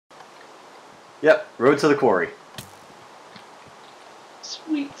Yep, road to the quarry.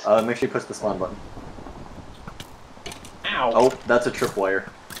 Sweet. Make sure you push the spawn button. Ow. Oh, that's a tripwire.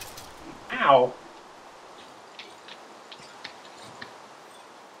 Ow.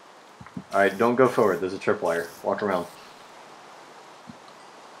 Alright, don't go forward. There's a tripwire. Walk around.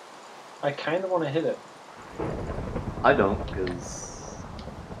 I kind of want to hit it. I don't, because,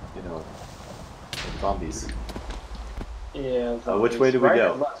 you know, zombies. Yeah. Which way do we right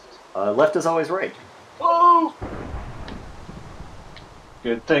go? or left? Left is always right. Oh!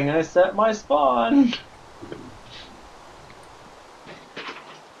 Good thing I set my spawn.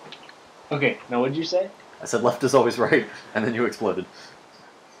 Okay, now what'd you say? I said left is always right, and then you exploded.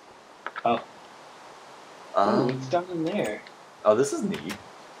 Oh. It's down in there. Oh, this is neat.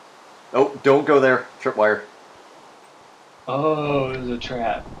 Oh, don't go there. Tripwire. Oh, it was a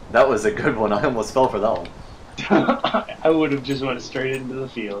trap. That was a good one. I almost fell for that one. I would have just went straight into the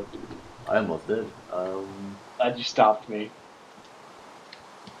field. I almost did. Glad you stopped me.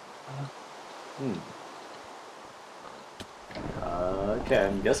 Okay,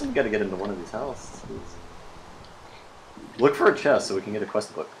 I'm guessing we gotta get into one of these houses. Look for a chest so we can get a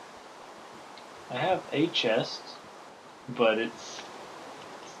quest book. I have a chest, but it's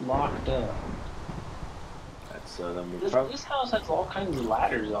locked up. Alright, so then we This house has all kinds of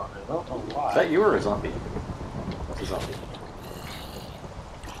ladders on it. I don't know why. Is that you or a zombie? That's a zombie.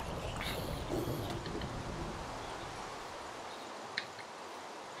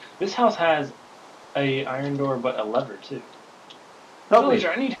 This house has a iron door, but a lever too. Help me!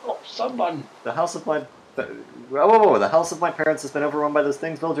 Villager, I need help. Sub button. The house of my... Whoa, the house of my parents has been overrun by those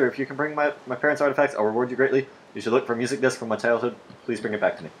things, Villager. If you can bring my parents' artifacts, I'll reward you greatly. You should look for a music disc from my childhood. Please bring it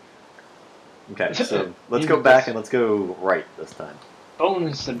back to me. Okay, so let's go back and let's go right this time.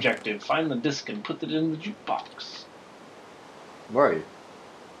 Bonus objective. Find the disc and put it in the jukebox. Where are you?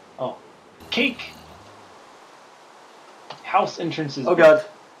 Oh. Cake! House entrance is... Oh god.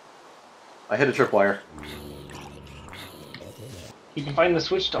 I hit a tripwire. You can find the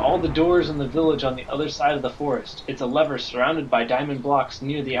switch to all the doors in the village on the other side of the forest. It's a lever surrounded by diamond blocks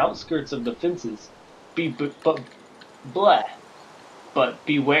near the outskirts of the fences. But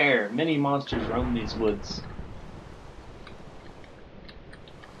beware, many monsters roam these woods.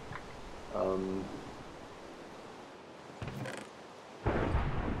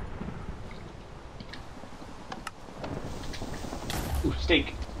 Ooh,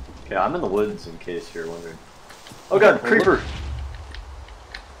 steak. Okay, I'm in the woods in case you're wondering. Oh god, creeper!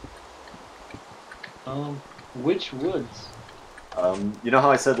 Which woods? You know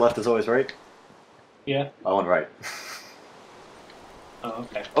how I said left is always right? Yeah. I went right. Oh,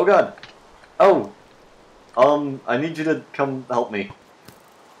 okay. Oh god! Oh! I need you to come help me.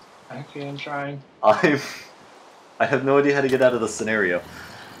 Okay, I'm trying. I have no idea how to get out of this scenario.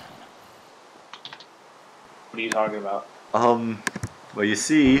 What are you talking about? Well you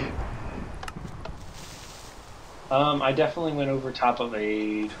see... I definitely went over top of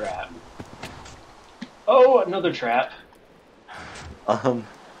a trap. Oh, another trap. Oh,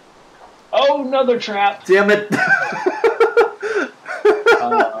 another trap! Damn it!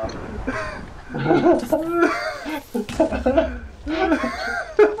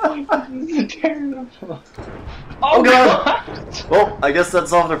 This is terrible. Oh god! Well, I guess that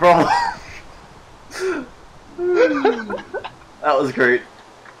solved the problem. That was great.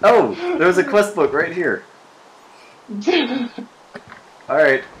 Oh, there's a quest book right here.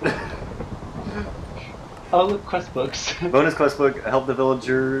 Alright. Oh, look, quest books. Bonus quest book, help the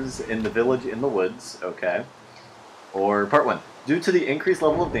villagers in the village in the woods. Okay. Or part 1. Due to the increased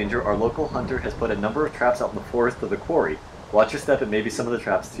level of danger, our local hunter has put a number of traps out in the forest of the quarry. Watch your step and maybe some of the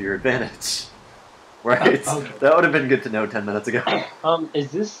traps to your advantage. Right. Okay. That would have been good to know 10 minutes ago.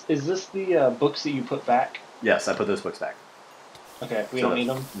 Is this the books that you put back? Yes, I put those books back. Okay, we don't need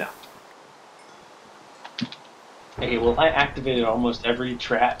them? No. Okay, well I activated almost every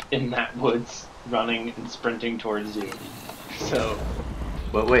trap in that woods, running and sprinting towards you. So...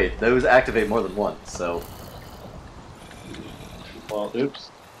 But wait, those activate more than once, so... Well, oops.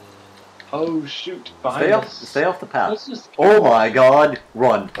 Oh shoot, behind us. Stay off the path. Let's just Oh my god,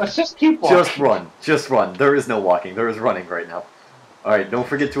 run. Let's just keep walking. Just run. There is no walking, there is running right now. Alright, don't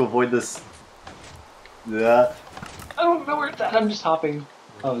forget to avoid this... Yeah. I don't know where it's at, I'm just hopping.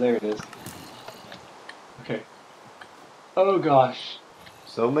 Oh, there it is. Okay. Oh gosh.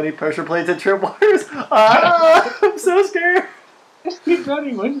 So many pressure plates and tripwires. Ah, I'm so scared. Just keep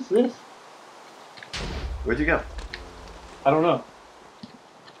running, what is this? Where'd you go? I don't know.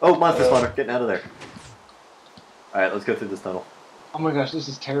 Oh, monster spawner, getting out of there. Alright, let's go through this tunnel. Oh my gosh, this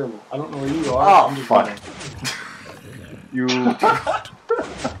is terrible. I don't know where you are. Oh, fuck. You...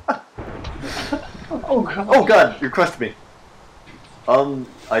 Oh god. Oh god, you crushed me.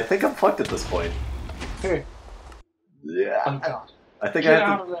 I think I'm fucked at this point. Here. Yeah. Oh god. I think Get I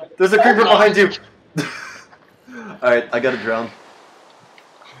have out to. of there. There's a Oh, creeper God. behind you. Alright, I gotta drown.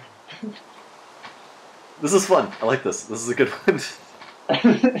 This is fun. I like this. This is a good one.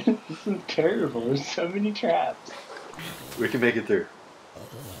 This is terrible. There's so many traps. We can make it through.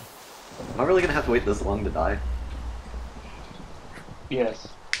 Am I really gonna have to wait this long to die? Yes.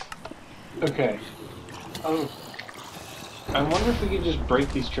 Okay. Oh. I wonder if we could just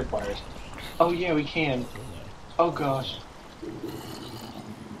break these tripwires. Oh yeah, we can. Oh gosh.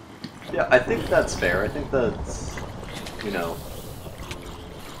 Yeah, I think that's fair. I think that's, you know,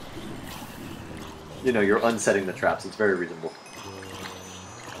 you're unsetting the traps. It's very reasonable.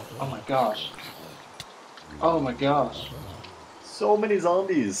 Oh my gosh. Oh my gosh. So many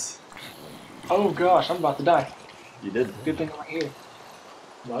zombies. Oh gosh, I'm about to die. You did. Good thing I'm here.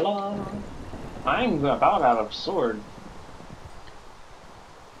 Voila. I'm about out of sword.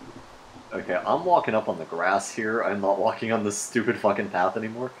 Okay, I'm walking up on the grass here. I'm not walking on this stupid fucking path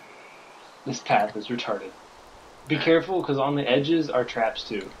anymore. This path is retarded. Be careful, because on the edges are traps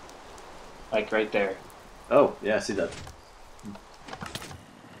too. Like right there. Oh, yeah, I see that.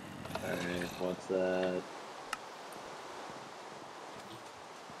 Alright, what's that?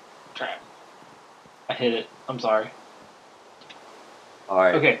 Trap. I hit it. I'm sorry.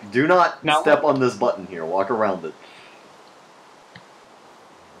 Alright, Okay. do not Now step on this button here. Walk around it.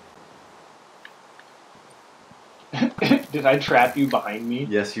 Did I trap you behind me?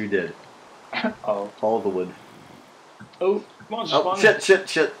 Yes, you did. Oh. Follow the wood. Oh, come on, Oh,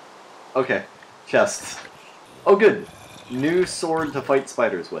 shit. Okay, chest. Oh, good. New sword to fight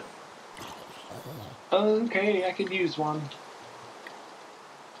spiders with. Okay, I could use one.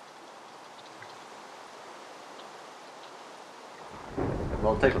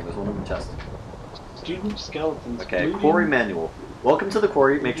 Well, take one. There's one in the chest. Student skeletons. Okay, bleeding. Quarry Manual. Welcome to the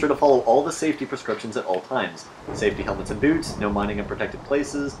Quarry. Make sure to follow all the safety prescriptions at all times. Safety helmets and boots, no mining in protected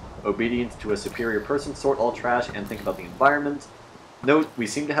places, obedience to a superior person, sort all trash, and think about the environment. Note, we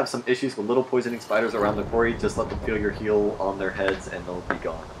seem to have some issues with little poisoning spiders around the quarry. Just let them feel your heel on their heads and they'll be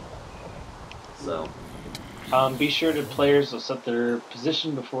gone. So, Be sure to players will set their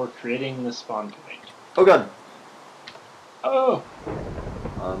position before creating the spawn point. oh god. Oh!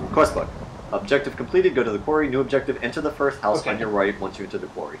 Quest book. Objective completed, go to the quarry. New objective, enter the first house Okay. on your right once you enter the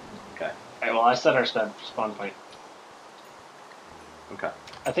quarry. Okay. Alright, well, I set our spawn point. Okay.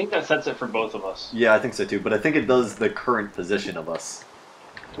 I think that sets it for both of us. Yeah, I think so too, but I think it does the current position of us.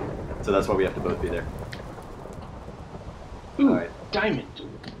 So that's why we have to both be there. Ooh, Alright. diamond.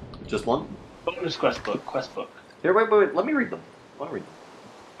 Just one? Bonus quest book. Here, wait, let me read them. I want to read them.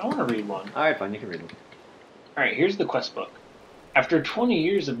 I want to read one. Alright, fine, you can read them. Alright, here's the quest book. After 20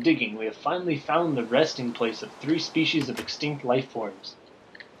 years of digging, we have finally found the resting place of 3 species of extinct life forms.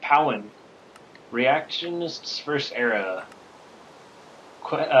 Powan, Reactionists First Era.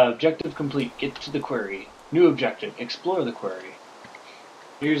 Objective complete, get to the quarry. New objective, explore the quarry.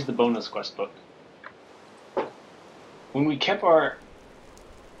 Here's the bonus quest book. When we kept our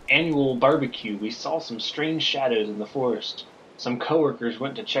annual barbecue, we saw some strange shadows in the forest. Some coworkers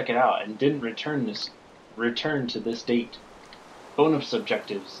went to check it out and didn't return to this date. Bonus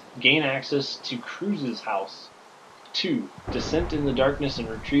objectives. Gain access to Cruz's house. 2. Descent in the darkness and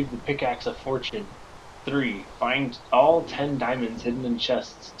retrieve the pickaxe of fortune. 3. Find all 10 diamonds hidden in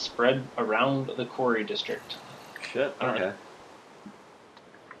chests spread around the quarry district. Shit, okay.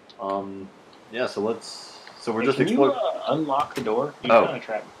 Yeah, so we're Hey, just can exploring. you unlock the door? You Oh. kind of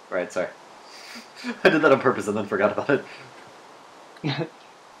trapped me. Right, sorry. I did that on purpose and then forgot about it.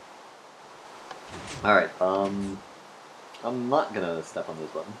 Alright, I'm not gonna step on those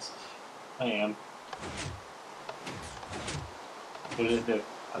buttons. I am. What did it do?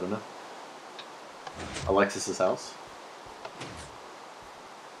 I don't know. Alexis's house?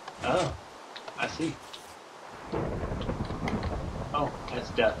 Oh, I see. Oh, that's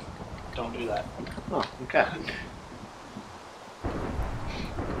death. Don't do that. Oh, okay.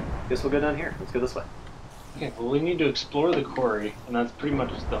 Guess we'll go down here. Let's go this way. Okay, well we need to explore the quarry, and that's pretty much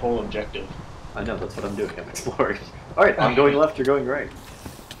the whole objective. I know, that's what I'm doing. I'm exploring. Alright, I'm going left, you're going right.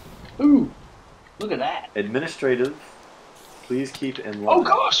 Ooh! Look at that! Administrative. Please keep in line. Oh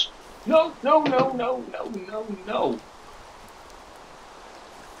gosh! No! Find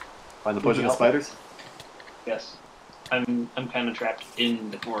the Would poison you of help spiders? Yes. I'm kind of trapped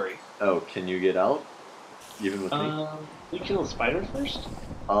in the quarry. Oh, can you get out? Even with me? We kill a spider first?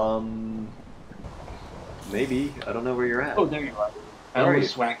 Maybe. I don't know where you're at. Oh, there you are. I Where are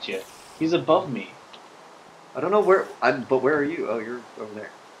almost you? whacked you. He's above me. I don't know where. But where are you? Oh, you're over there.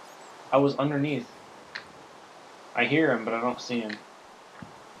 I was underneath. I hear him, but I don't see him.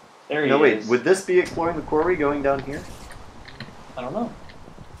 There he No, wait. is. Would this be exploring the quarry going down here? I don't know.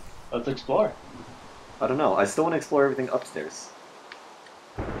 Let's explore. I don't know. I still want to explore everything upstairs.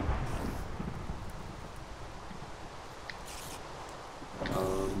 Anything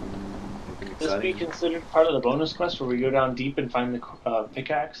This be exciting? considered part of the bonus quest where we go down deep and find the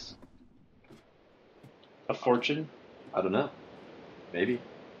pickaxe of fortune? I don't know. Maybe.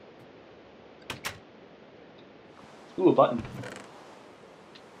 Ooh, a button.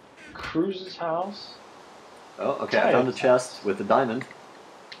 Cruz's house. Oh, okay. I found a Tayo's chest with a diamond.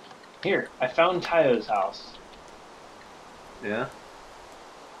 Here, I found Tayo's house. Yeah.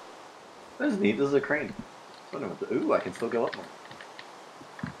 This is neat. This is a crane. I wonder what the... Ooh, I can still go up more.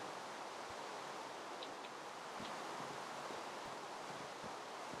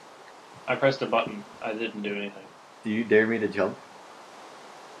 I pressed a button. I didn't do anything. Do you dare me to jump?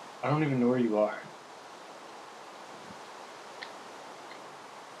 I don't even know where you are.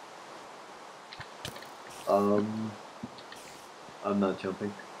 I'm not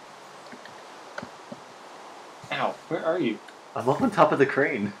jumping. Ow, where are you? I'm up on top of the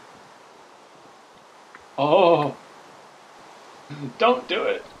crane. Oh! Don't do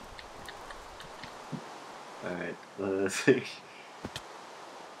it! Alright, let's see.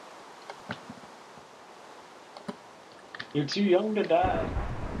 You're too young to die.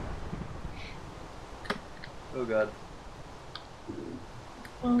 Oh god.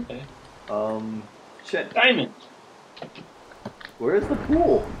 Okay. Shit. Diamond! Where's the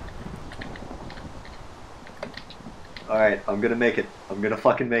pool? Alright, I'm gonna make it. I'm gonna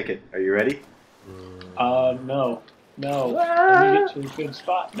fucking make it. Are you ready? No. No. Let me get to a good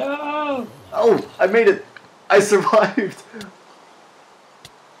spot. No! Oh, I made it! I survived!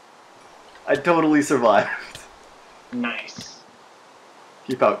 I totally survived. Nice.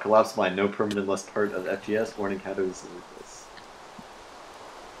 Keep out, collapse mine, no permanent unless part of FGS, warning encounters this.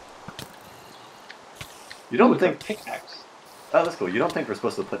 You don't Ooh, it's a think... pickaxe. Oh, that's cool. You don't think we're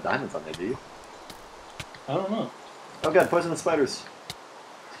supposed to put diamonds on there, do you? I don't know. Oh god, poisonous spiders.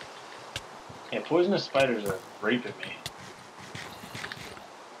 Yeah, poisonous spiders are raping me.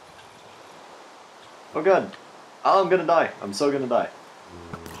 Oh god. Oh, I'm gonna die. I'm so gonna die.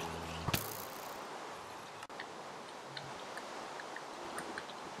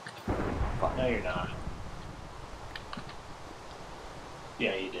 Fuck. No, you're not.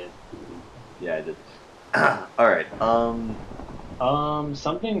 Yeah, you did. Yeah, I did. Alright,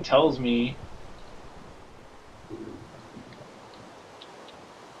 Something tells me...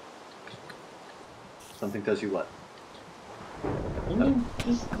 something tells you what?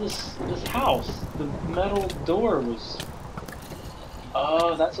 This house, the metal door was...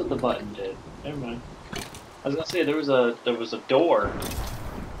 Oh, that's what the button did. Never mind. I was gonna say there was a door,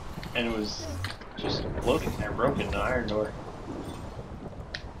 and it was just floating there, broken, an iron door.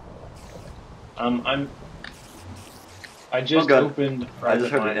 I just God. opened I just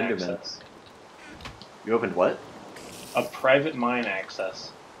private heard mine an Enderman. access. You opened what? A private mine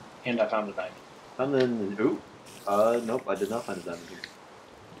access, and I found a diamond. And then, ooh. Nope, I did not find a diamond here.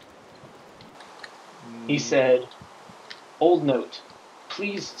 He said, "Old note,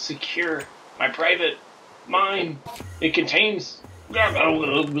 please secure my private mine. It contains." Oh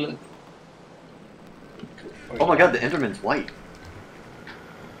my god, the Enderman's white.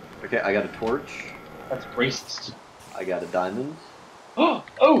 Okay, I got a torch. That's racist. I got a diamond. Oh,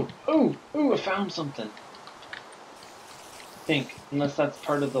 I found something. I think, unless that's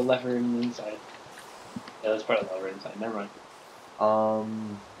part of the lever in the inside. Yeah, that's part of the lever inside. Never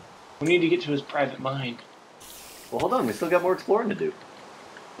mind. We need to get to his private mine. Well, hold on, we still got more exploring to do.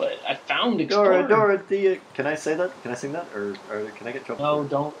 But I found exploring. Dora, can I say that? Can I sing that? Or can I get trouble? No,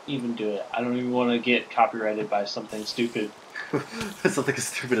 don't even do it. I don't even want to get copyrighted by something stupid. Something as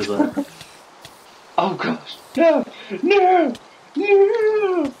stupid as that. Oh gosh, no!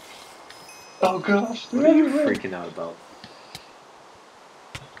 Oh gosh, What are you freaking out about?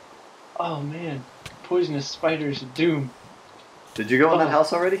 Oh man, poisonous spiders of doom. Did you go in that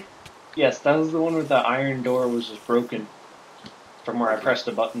house already? Yes, that was the one where the iron door was just broken from where I pressed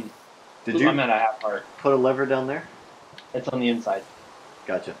a button. Did you I'm at a half heart. put a lever down there? It's on the inside.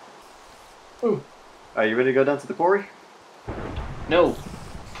 Gotcha. Ooh. Are you ready to go down to the quarry? No,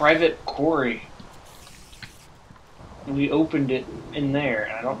 private quarry. We opened it in there,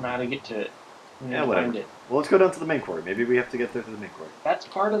 and I don't know how to get to it. Yeah, whatever. Find it. Well, let's go down to the main quarry. Maybe we have to get there to the main quarry. That's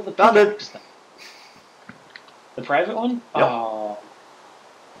part of the Found it. pickaxe thing. The private one? Yep. Oh.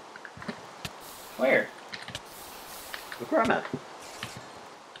 Where? Look where I'm at.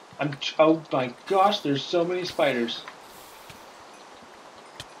 Oh my gosh, there's so many spiders.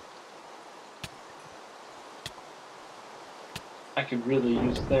 I could really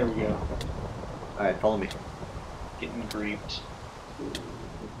use. There we go. Alright, follow me. Getting griefed.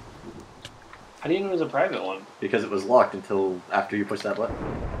 How do you know it was a private one? Because it was locked until after you pushed that button.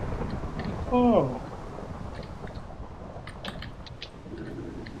 Oh.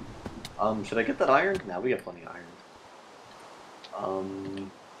 Should I get that iron? Now we got plenty of iron.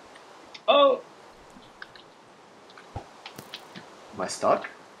 Oh! Am I stuck?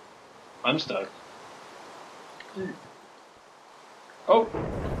 I'm stuck. Oh!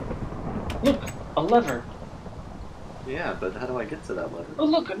 Look! A lever! Yeah, but how do I get to that lever? Oh,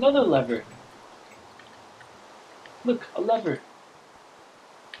 look! Another lever! Look! A lever!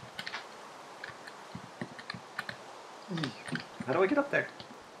 How do I get up there?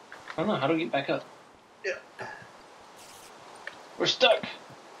 I don't know. How do we get back up? Yeah. We're stuck!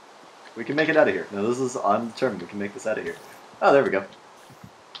 We can make it out of here. No, this is... I'm determined we can make this out of here. Oh, there we go.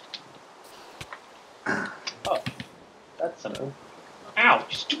 Oh. That's simple. Ow!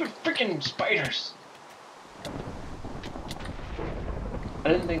 You stupid freaking spiders! I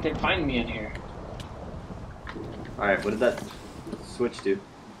didn't think they'd find me in here. Alright, what did that switch do?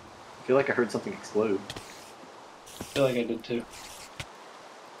 I feel like I heard something explode. I feel like I did too.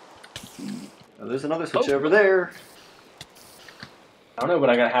 Oh, there's another switch over there. I don't know, but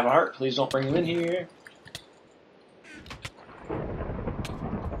I gotta have a heart. Please don't bring them in here.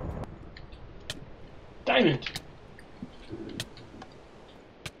 Diamond!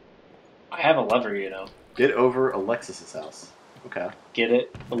 I have a lever, you know. Get over Alexis's house. Okay. Get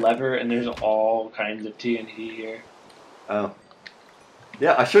it? A lever, and there's all kinds of TNT here. Oh.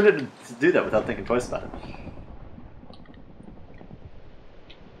 Yeah, I sure didn't do that without thinking twice about it.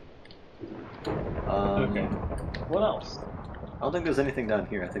 Okay. What else? I don't think there's anything down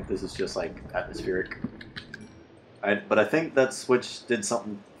here. I think this is just like atmospheric. But I think that switch did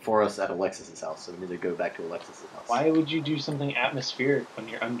something for us at Alexis's house, so we need to go back to Alexis's house. Why would you do something atmospheric when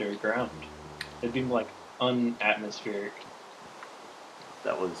you're underground? It'd be like unatmospheric.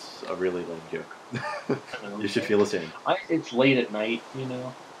 That was a really lame joke. You should feel ashamed. It's late at night, you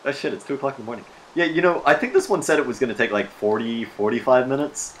know. Oh shit, it's 2 o'clock in the morning. Yeah, you know, I think this one said it was going to take like 45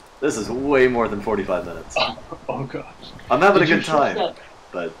 minutes. This is way more than 45 minutes. Oh gosh. I'm having a good time.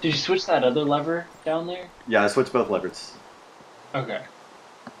 But did you switch that other lever down there? Yeah, I switched both levers. Okay.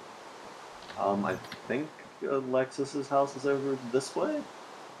 I think Alexis's house is over this way?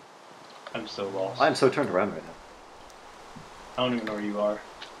 I'm so lost. I'm so turned around right now. I don't even know where you are.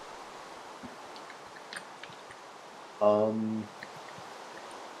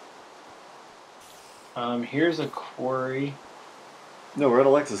 Here's a quarry. No, we're at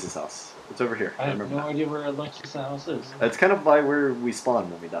Alexis's house. It's over here. I have no idea where Alexis' house is. It's kind of by where we spawn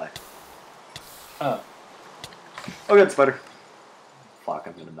when we die. Oh. Oh, good, spider. Fuck,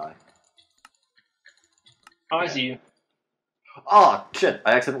 I'm gonna die. Oh, I see you. Oh, shit.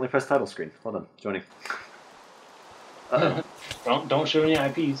 I accidentally pressed title screen. Hold on. Joining. Uh-oh. Don't show any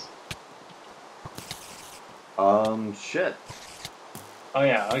IPs. Shit. Oh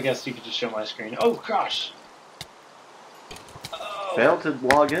yeah, I guess you could just show my screen. Oh gosh! Oh. Failed to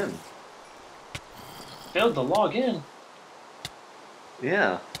log in. Failed to log in?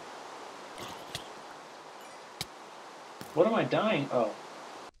 Yeah. What am I dying? Oh.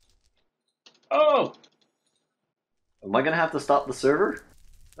 Oh! Am I gonna have to stop the server?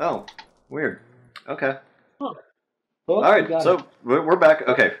 Oh, weird. Okay. Huh. Well, alright, so we're back.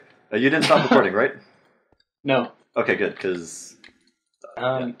 Okay. You didn't stop recording, right? No. Okay, good, because...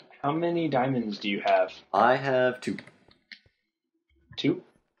 How many diamonds do you have? I have 2. 2?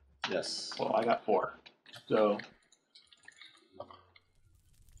 Yes. Well, I got 4. So...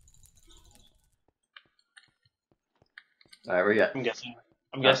 Alright, where you at?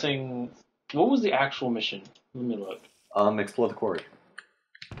 I'm guessing... What was the actual mission? Let me look. Explore the quarry.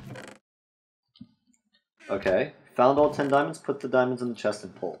 Okay. Found all 10 diamonds, put the diamonds in the chest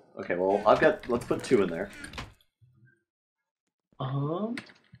and pull. Okay, well, let's put 2 in there.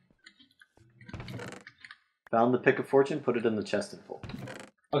 Found the pick of fortune, put it in the chest and pull.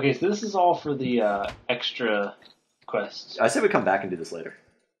 Okay, so this is all for the extra quests. I say we come back and do this later.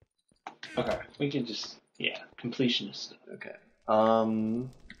 Okay, we can just, completionist. Okay.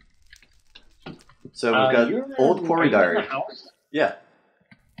 So we've got old quarry diary. In the house? Yeah.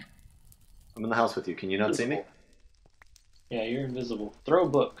 I'm in the house with you. Can you not see me? Yeah, you're invisible. Throw a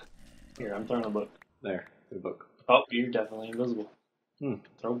book. Here, I'm throwing a book. There, the book. Oh, you're definitely invisible. Throw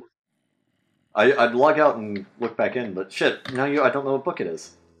a book. I'd log out and look back in, but shit, now I don't know what book it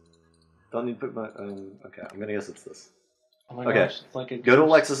is. Don't need to put my, okay, I'm gonna guess it's this. Oh my gosh, it's like a go to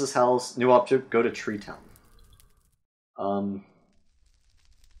Alexis's house, new object, go to Tree Town.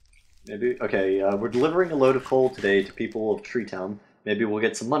 Maybe. Okay, we're delivering a load of coal today to people of Tree Town. Maybe we'll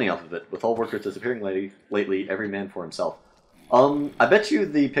get some money off of it. With all workers disappearing lately, every man for himself. I bet you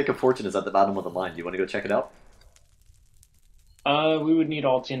the pick of fortune is at the bottom of the mine. Do you want to go check it out? We would need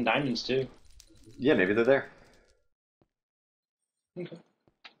all 10 diamonds too. Yeah, maybe they're there. Okay,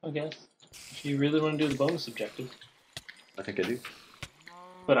 I guess. If you really want to do the bonus objective. I think I do.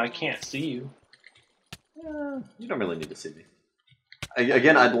 But I can't see you. You don't really need to see me.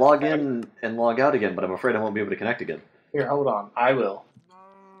 Again, I'd log in and log out again, but I'm afraid I won't be able to connect again. Here, hold on. I will.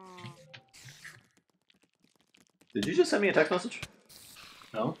 Did you just send me a text message?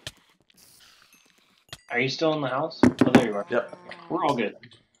 No? Are you still in the house? Oh, there you are. Yep. We're all good.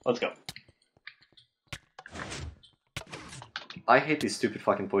 Let's go. I hate these stupid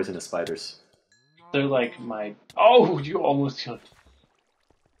fucking poisonous spiders. They're like my... Oh, you almost killed...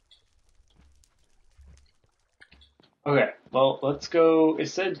 Okay, well, let's go... It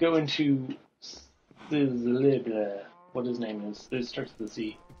said go into... What his name is. It starts with the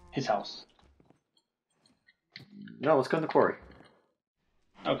Z. His house. No, let's go in the quarry.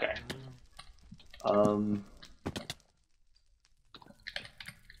 Okay. Alright,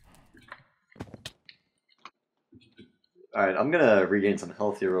 I'm gonna regain some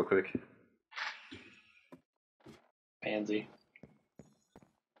health here real quick. Pansy.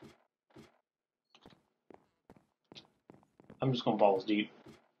 I'm just gonna balls deep.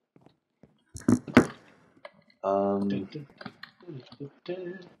 Oh,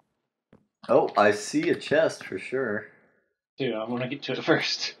 I see a chest for sure. Dude, I want to get to it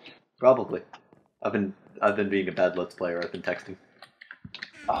first. Probably. I've been being a bad Let's Player. I've been texting.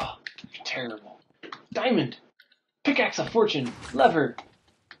 Oh, terrible. Diamond! Pickaxe of fortune! Lever!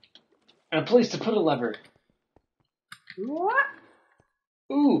 And a place to put a lever. What?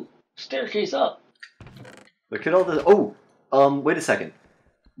 Ooh, staircase up. Look at all the... Oh! Wait a second.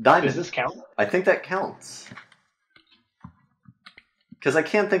 Diamond. Does this count? I think that counts. Because I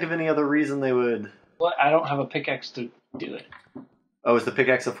can't think of any other reason they would... Well, I don't have a pickaxe to do it. Oh, is the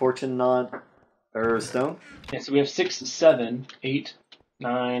pickaxe of fortune not... or stone? Yeah, so we have 6, 7, 8,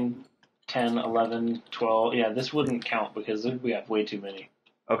 9, 10, 11, 12. Yeah, this wouldn't count because we have way too many.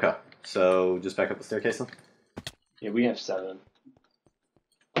 Okay, so just back up the staircase then? Yeah, we have 7.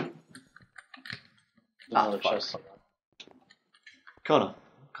 Another chest. Kona,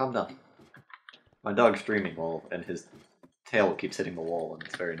 calm down. My dog's dreaming and his tail keeps hitting the wall and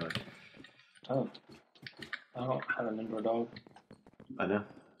it's very annoying. Oh. I don't have an indoor dog. I know.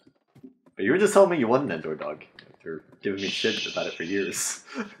 But you were just telling me you want an indoor dog. After giving me shit about it for years.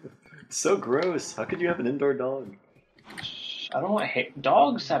 It's so gross. How could you have an indoor dog? I don't want hair.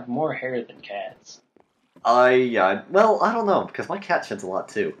 Dogs have more hair than cats. Yeah. Well, I don't know, because my cat sheds a lot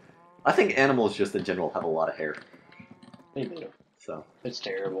too. I think animals just in general have a lot of hair. They do. So. It's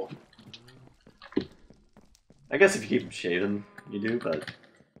terrible. I guess if you keep them shaven, you do, but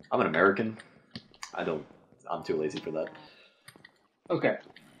I'm an American. I'm too lazy for that. Okay,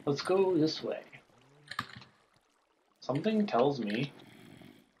 let's go this way. Something tells me,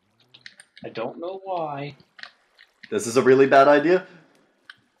 I don't know why. This is a really bad idea?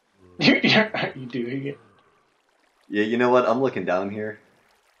 Are you doing it? Yeah, you know what? I'm looking down here,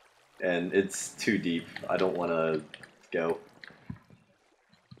 and it's too deep. I don't want to go.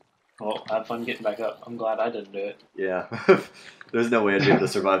 Well, have fun getting back up. I'm glad I didn't do it. Yeah, there's no way I'd be able to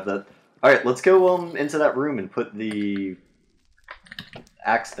survive that. Alright, let's go into that room and put the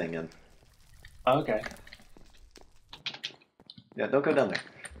axe thing in. Okay. Yeah, don't go down there.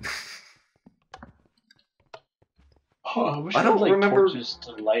 Oh, I wish I I don't had like remember... torches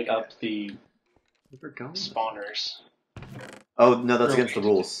to light up the Going? spawners. Oh, no, that's against the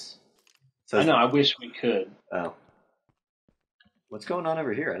rules. I know, I wish we could. Oh. What's going on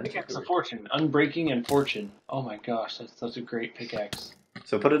over here? Pickaxe of fortune. Unbreaking and fortune. Oh my gosh, that's such a great pickaxe.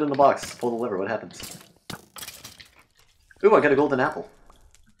 So put it in the box, pull the lever, what happens? Ooh, I got a golden apple.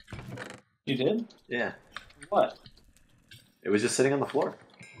 You did? Yeah. What? It was just sitting on the floor.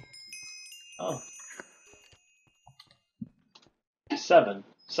 Oh. 7.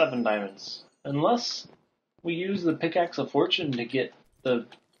 7 diamonds. Unless we use the pickaxe of fortune to get the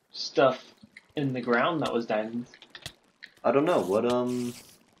stuff in the ground that was diamonds. I don't know, what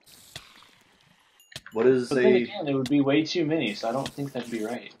is but then again, it would be way too many, so I don't think that'd be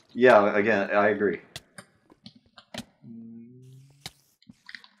right. Yeah, again, I agree.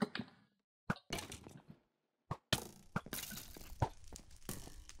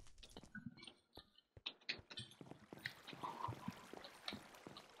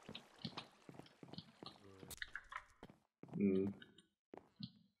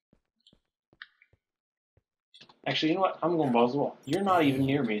 Actually, you know what? I'm going balls to the wall. You're not even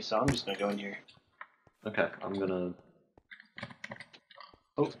near me, so I'm just gonna go in here. Okay, I'm gonna...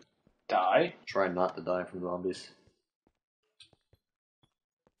 Oh, die? Try not to die from zombies.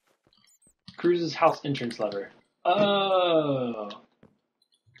 Cruz's house entrance lever. Oh,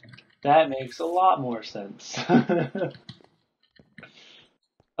 that makes a lot more sense.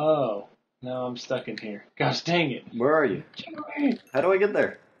 Oh, now I'm stuck in here. Gosh dang it. Where are you? Joey! How do I get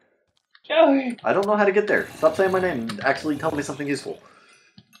there? Joey! I don't know how to get there. Stop saying my name and actually tell me something useful.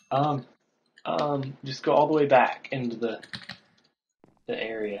 Just go all the way back into the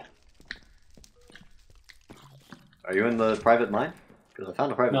area. Are you in the private mine? Because I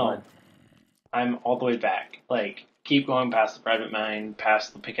found a private No. mine. I'm all the way back. Like, keep going past the private mine,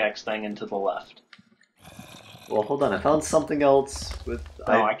 past the pickaxe thing, and to the left. Well, hold on. I found something else with...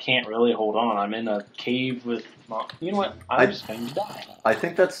 No, I can't really hold on. I'm in a cave with... You know what? I'm just going to die. I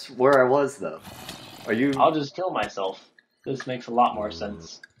think that's where I was, though. Are you... I'll just kill myself. This makes a lot more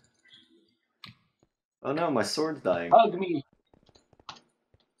sense. Oh no, my sword's dying. Hug me!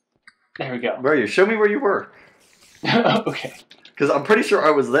 There we go. Where are you? Show me where you were. Okay. Because I'm pretty sure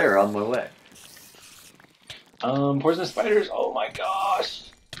I was there on my way. Poisonous spiders. Oh my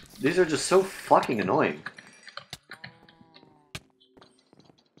gosh. These are just so fucking annoying.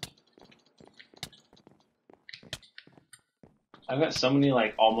 I've got so many,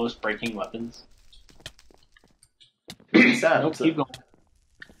 like, almost breaking weapons. Sad. Nope, keep going.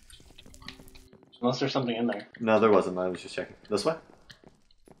 Unless there's something in there. No, there wasn't. I was just checking. This way?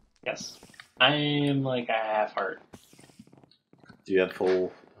 Yes. I am, like, a half heart. Do you have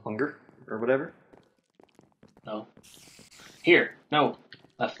full hunger? Or whatever? No. Here. No.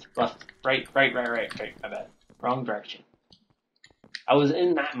 Left. Left. Right. Right. My bad. Wrong direction. I was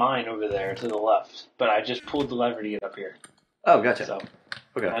in that mine over there to the left, but I just pulled the lever to get up here. Oh, gotcha. So,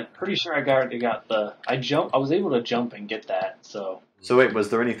 okay. I'm pretty sure I got the... I was able to jump and get that, so... So wait, was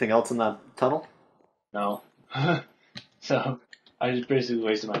there anything else in that tunnel? No. So, I just basically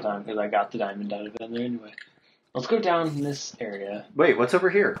wasted my time because I got the diamond out of it in there anyway. Let's go down in this area. Wait, what's over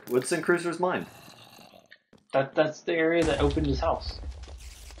here? What's in Cruiser's mind? That's the area that opened his house.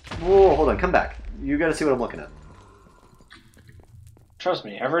 Whoa, hold on, come back. You gotta see what I'm looking at. Trust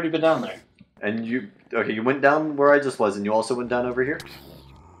me, I've already been down there. And you... Okay, you went down where I just was, and you also went down over here?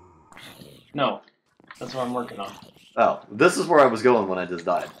 No. That's what I'm working on. Oh, this is where I was going when I just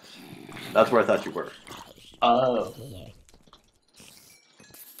died. That's where I thought you were. Oh.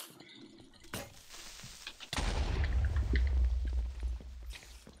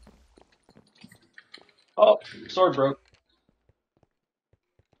 Oh, sword broke.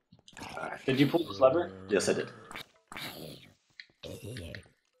 Alright. Did you pull this lever? Yes, I did.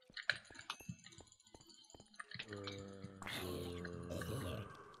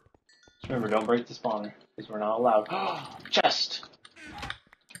 Just remember, don't break the spawner, because we're not allowed. Chest!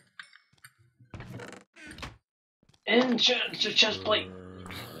 Chest plate!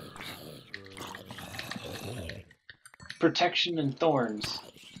 Protection and thorns.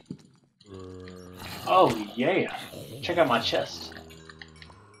 Oh, yeah! Check out my chest.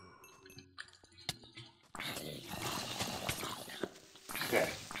 Okay.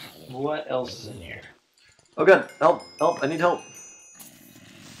 What else is in here? Oh god, help, help, I need help.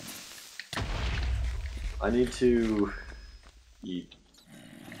 I need to eat.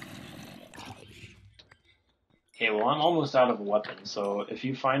 Okay, well, I'm almost out of weapons, so if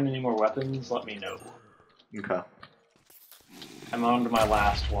you find any more weapons, let me know. Okay. I'm on to my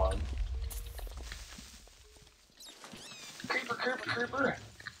last one. Creeper, creeper, creeper!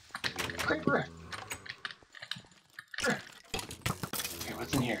 Creeper! Okay,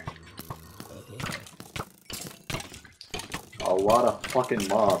 what's in here? A lot of fucking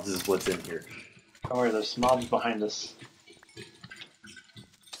mobs is what's in here. Don't worry, there's mobs behind us.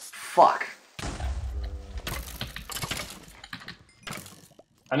 Fuck.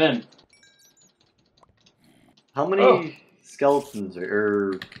 I'm in. How many Oh. skeletons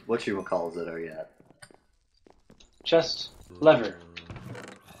or what you calls it are you at? Chest, lever.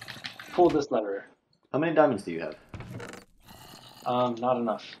 Pull this lever. How many diamonds do you have? Not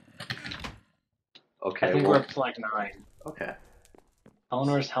enough. Okay, I think well, we're up to like 9. okay.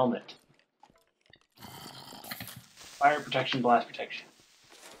 Eleanor's helmet. Fire protection, blast protection.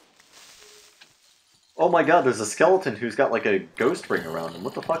 Oh my god, there's a skeleton who's got like a ghost ring around him.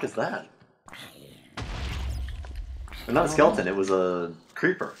 What the fuck is that? Or not a skeleton, it was a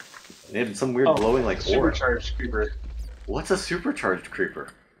creeper. And it had some weird glowing like aura. Supercharged creeper. What's a supercharged creeper?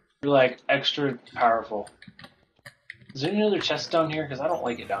 You're like extra powerful. Is there any other chests down here? Because I don't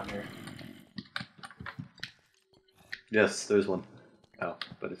like it down here. Yes, there's one. Oh,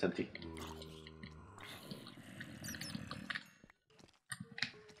 but it's empty.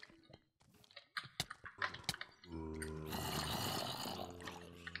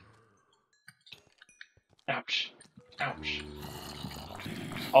 gosh.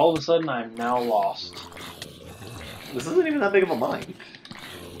 All of a sudden, I'm now lost. This isn't even that big of a mine.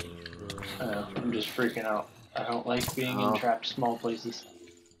 I'm just freaking out. I don't like being in trapped small places.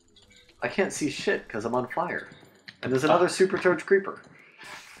 I can't see shit because I'm on fire. And there's another supercharged creeper.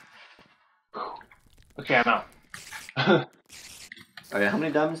 Okay, I'm out. Alright, how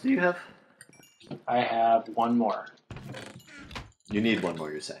many diamonds do you have? I have one more. You need one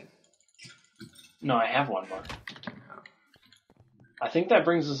more, you're saying. No, I have one more. I think that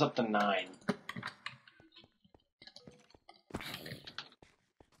brings us up to 9.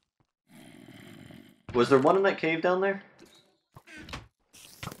 Was there one in that cave down there?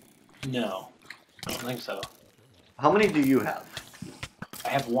 No, I don't think so. How many do you have? I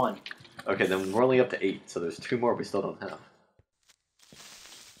have 1. Okay, then we're only up to 8, so there's 2 more we still don't have.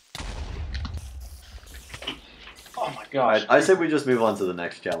 Oh my gosh. I say we just move on to the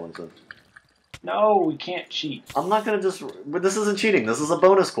next challenge then. No, we can't cheat. I'm not gonna just... This isn't cheating, this is a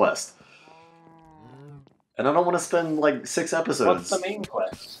bonus quest. And I don't want to spend like 6 episodes. What's the main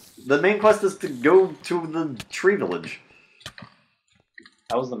quest? The main quest is to go to the tree village.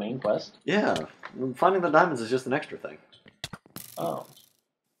 That was the main quest? Yeah. Finding the diamonds is just an extra thing. Oh.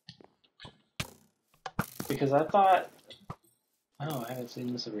 Because I thought... Oh, I haven't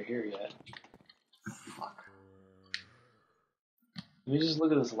seen this over here yet. Fuck. Let me just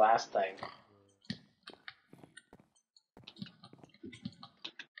look at this last thing.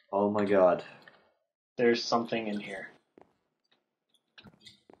 Oh my god. There's something in here.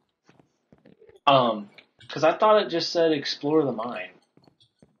 Because I thought it just said explore the mine.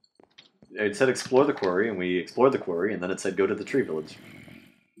 It said explore the quarry, and we explored the quarry, and then it said go to the tree village.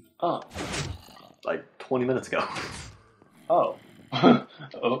 Oh. Like 20 minutes ago. Oh.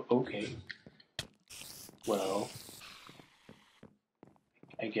 Oh, okay. Well,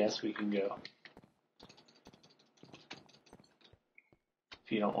 I guess we can go.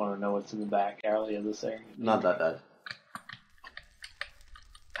 If you don't want to know what's in the back alley of this area. Not that bad.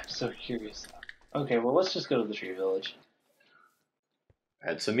 I'm so curious. Okay, well, let's just go to the tree village.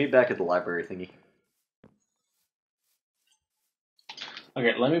 Alright, so meet back at the library thingy.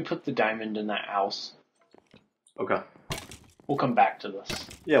 Okay, let me put the diamond in that house. Okay. We'll come back to this.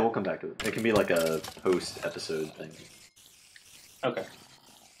 Yeah, we'll come back to it. It can be like a post-episode thing. Okay.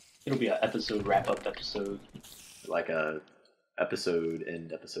 It'll be an episode wrap-up episode. Like a episode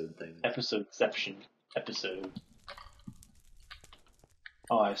end episode thing. Episodeception episode.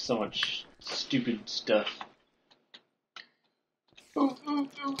 Oh, I have so much stupid stuff. Oh,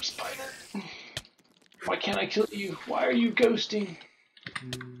 spider! Why can't I kill you? Why are you ghosting?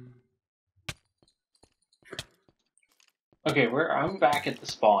 Okay, I'm back at the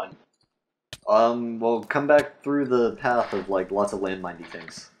spawn. Well, come back through the path of, like, lots of landminey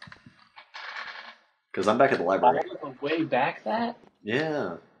things. Because I'm back at the library. All the way back that?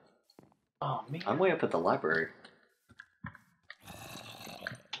 Yeah. Oh, man. I'm way up at the library.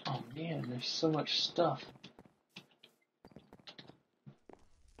 Oh, man, there's so much stuff.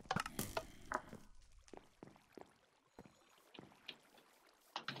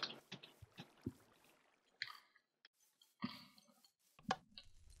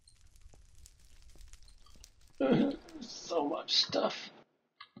 So much stuff.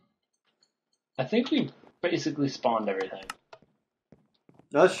 I think we basically spawned everything.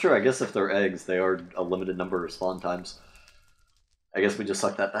 No, that's true. I guess if they're eggs, they are a limited number of spawn times. I guess we just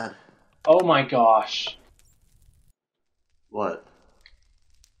suck that bad. Oh my gosh. What?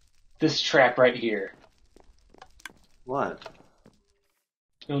 This trap right here. What?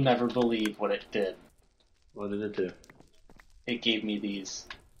 You'll never believe what it did. What did it do? It gave me these.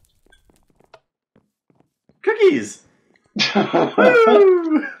 Cookies!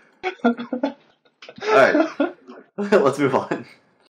 Woo! Alright. Let's move on.